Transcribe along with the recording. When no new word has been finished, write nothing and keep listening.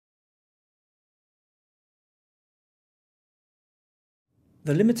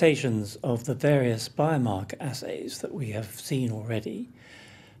The limitations of the various biomarker assays that we have seen already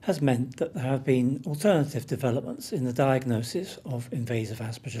has meant that there have been alternative developments in the diagnosis of invasive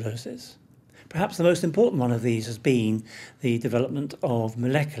aspergillosis. Perhaps the most important one of these has been the development of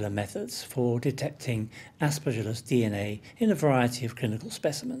molecular methods for detecting Aspergillus DNA in a variety of clinical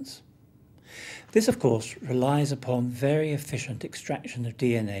specimens. This, of course, relies upon very efficient extraction of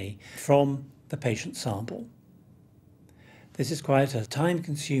DNA from the patient sample. This is quite a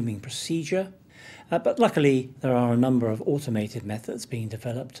time-consuming procedure, but luckily there are a number of automated methods being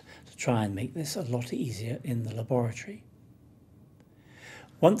developed to try and make this a lot easier in the laboratory.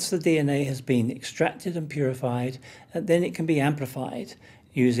 Once the DNA has been extracted and purified, then it can be amplified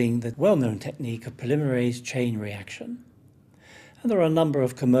using the well-known technique of polymerase chain reaction. And there are a number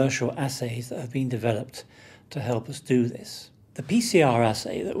of commercial assays that have been developed to help us do this. The PCR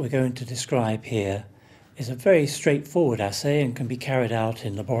assay that we're going to describe here is a very straightforward assay and can be carried out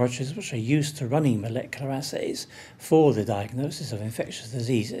in laboratories which are used to running molecular assays for the diagnosis of infectious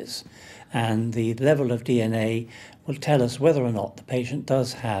diseases. And the level of DNA will tell us whether or not the patient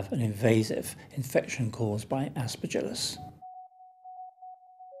does have an invasive infection caused by Aspergillus.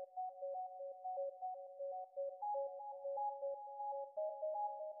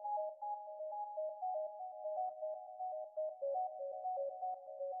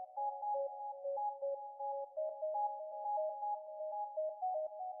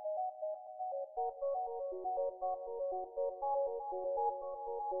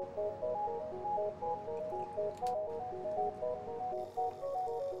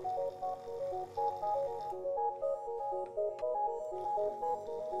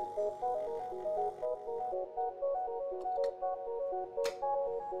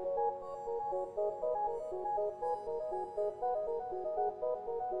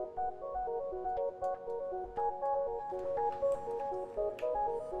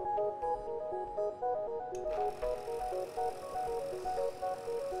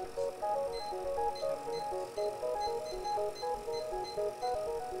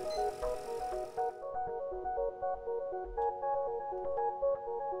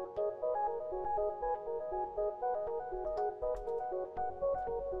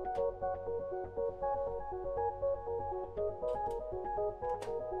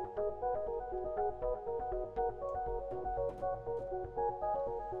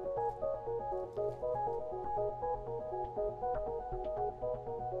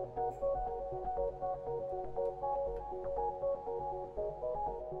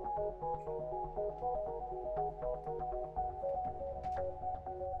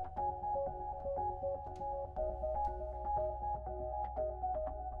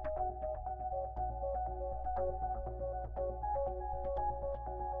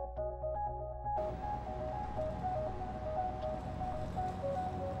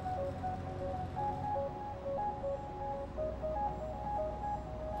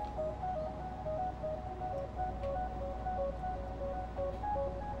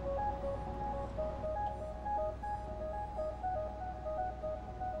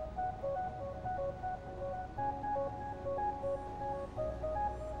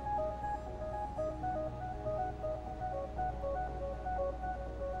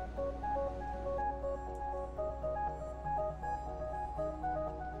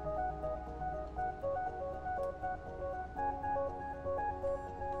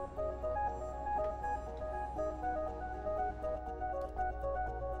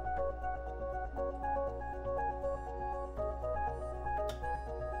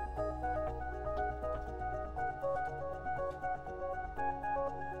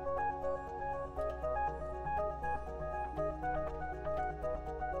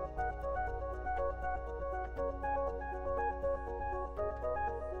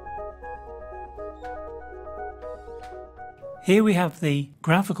 Here we have the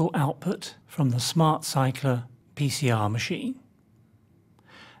graphical output from the Smart Cycler PCR machine.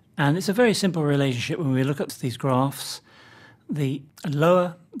 And it's a very simple relationship when we look at these graphs. The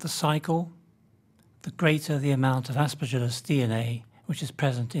lower the cycle, the greater the amount of Aspergillus DNA which is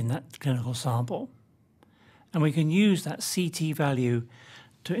present in that clinical sample. And we can use that CT value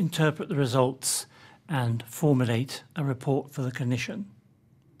to interpret the results and formulate a report for the clinician.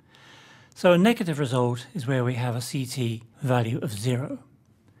 So a negative result is where we have a CT value of 0.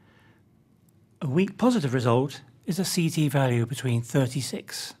 A weak positive result is a CT value between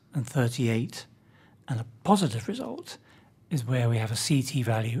 36 and 38, and a positive result is where we have a CT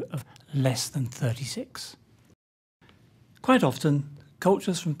value of less than 36. Quite often,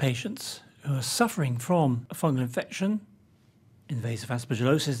 cultures from patients who are suffering from a fungal infection, invasive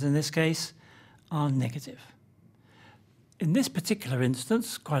aspergillosis in this case, are negative. In this particular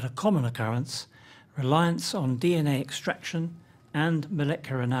instance, quite a common occurrence, reliance on DNA extraction and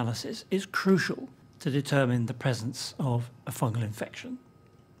molecular analysis is crucial to determine the presence of a fungal infection.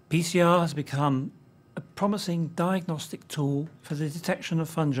 PCR has become a promising diagnostic tool for the detection of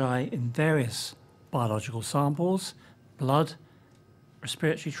fungi in various biological samples, blood,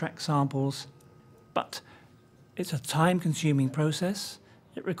 respiratory tract samples, but it's a time-consuming process.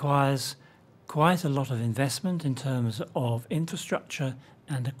 It requires quite a lot of investment in terms of infrastructure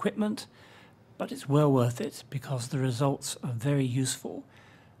and equipment, but it's well worth it because the results are very useful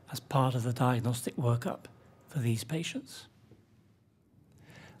as part of the diagnostic workup for these patients.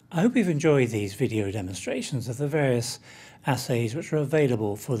 I hope you've enjoyed these video demonstrations of the various assays which are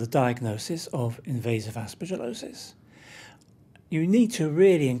available for the diagnosis of invasive aspergillosis. You need to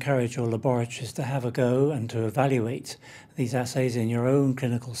really encourage your laboratories to have a go and to evaluate these assays in your own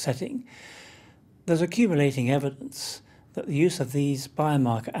clinical setting. There's accumulating evidence that the use of these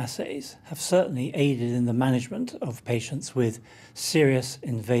biomarker assays have certainly aided in the management of patients with serious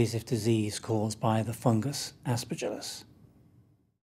invasive disease caused by the fungus Aspergillus.